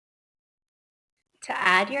To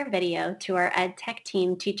add your video to our EdTech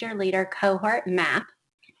Team Teacher Leader Cohort map,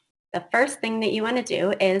 the first thing that you want to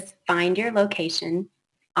do is find your location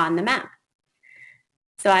on the map.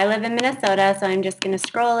 So I live in Minnesota, so I'm just going to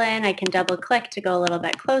scroll in. I can double click to go a little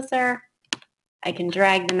bit closer. I can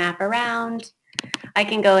drag the map around. I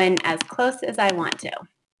can go in as close as I want to.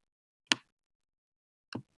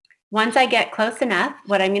 Once I get close enough,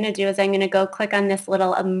 what I'm going to do is I'm going to go click on this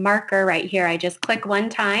little marker right here. I just click one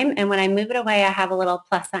time, and when I move it away, I have a little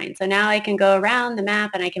plus sign. So now I can go around the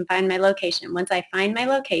map and I can find my location. Once I find my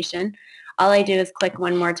location, all I do is click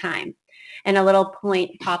one more time, and a little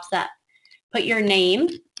point pops up. Put your name,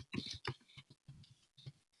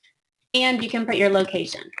 and you can put your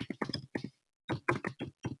location.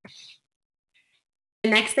 The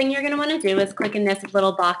next thing you're going to want to do is click in this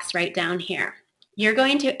little box right down here. You're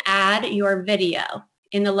going to add your video.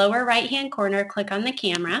 In the lower right-hand corner, click on the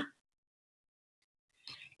camera.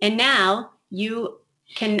 And now you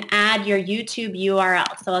can add your YouTube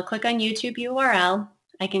URL. So I'll click on YouTube URL.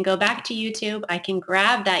 I can go back to YouTube. I can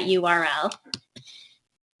grab that URL,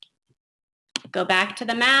 go back to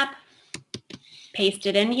the map, paste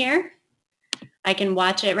it in here. I can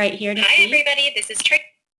watch it right here to see. Hi everybody, this is Trick.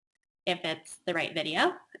 If it's the right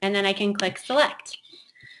video, and then I can click select.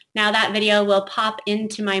 Now that video will pop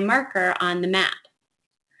into my marker on the map.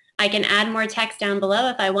 I can add more text down below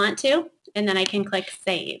if I want to, and then I can click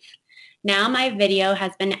save. Now my video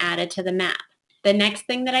has been added to the map. The next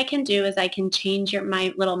thing that I can do is I can change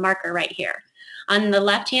my little marker right here. On the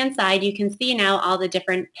left-hand side, you can see now all the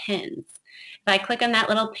different pins. If I click on that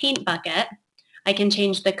little paint bucket, I can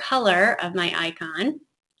change the color of my icon,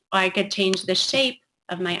 or I could change the shape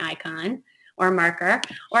of my icon or marker,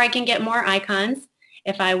 or I can get more icons.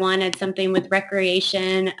 If I wanted something with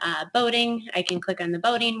recreation, boating, I can click on the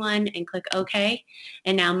boating one and click OK.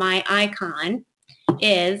 And now my icon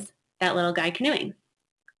is that little guy canoeing.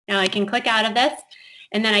 Now I can click out of this,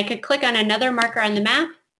 and then I could click on another marker on the map,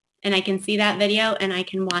 and I can see that video and I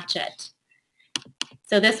can watch it.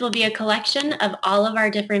 So this will be a collection of all of our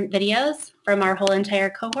different videos from our whole entire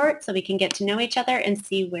cohort, so we can get to know each other and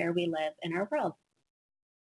see where we live in our world.